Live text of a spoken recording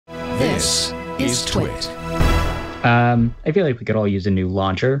This is TWiT. I feel like we could all use a new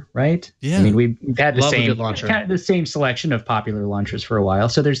launcher, right? Yeah. I mean, we've had the same launcher. kind of the same selection of popular launchers for a while.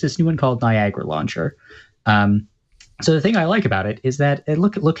 So there's this new one called Niagara Launcher. So the thing I like about it is that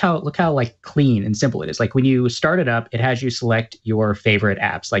look how like clean and simple it is. Like when you start it up, it has you select your favorite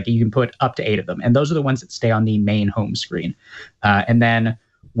apps. Like you can put up to 8 of them, and those are the ones that stay on the main home screen. And then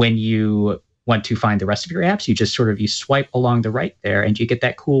when you want to find the rest of your apps, you swipe along the right there, and you get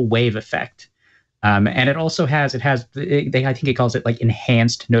that cool wave effect. And it also has I think it calls it like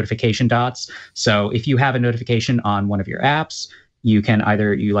enhanced notification dots. So if you have a notification on one of your apps, you can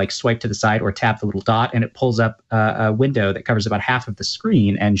either swipe to the side or tap the little dot, and it pulls up a window that covers about half of the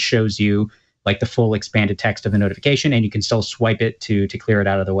screen and shows you like the full expanded text of the notification, and you can still swipe it to clear it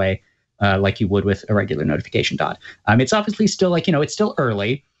out of the way like you would with a regular notification dot. It's obviously still it's still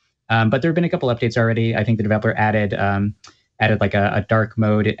early, but there have been a couple updates already. I think the developer added like a dark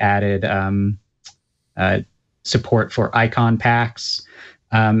mode. It added support for icon packs.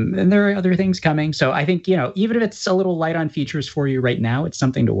 And there are other things coming. So I think, even if it's a little light on features for you right now, it's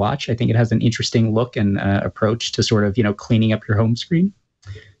something to watch. I think it has an interesting look and approach to sort of, cleaning up your home screen.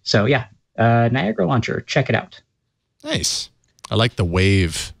 So yeah, Niagara Launcher, check it out. Nice. I like the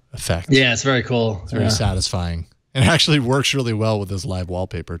wave effect. Yeah, it's very cool. It's very satisfying. It actually works really well with this live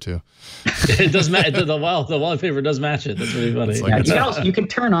wallpaper too. It does match the wallpaper does match it. That's really funny. Like you can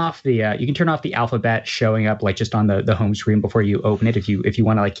turn off the alphabet showing up like just on the home screen before you open it if you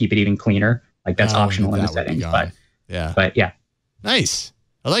want to like keep it even cleaner. Like that's optional in the settings. But yeah. Nice.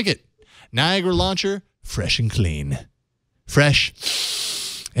 I like it. Niagara Launcher, fresh and clean. Fresh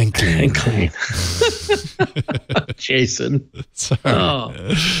and clean. Jason. Sorry.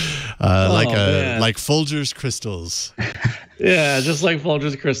 Like Folgers crystals. Yeah, just like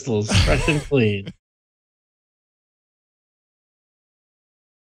Folgers crystals, fresh and clean.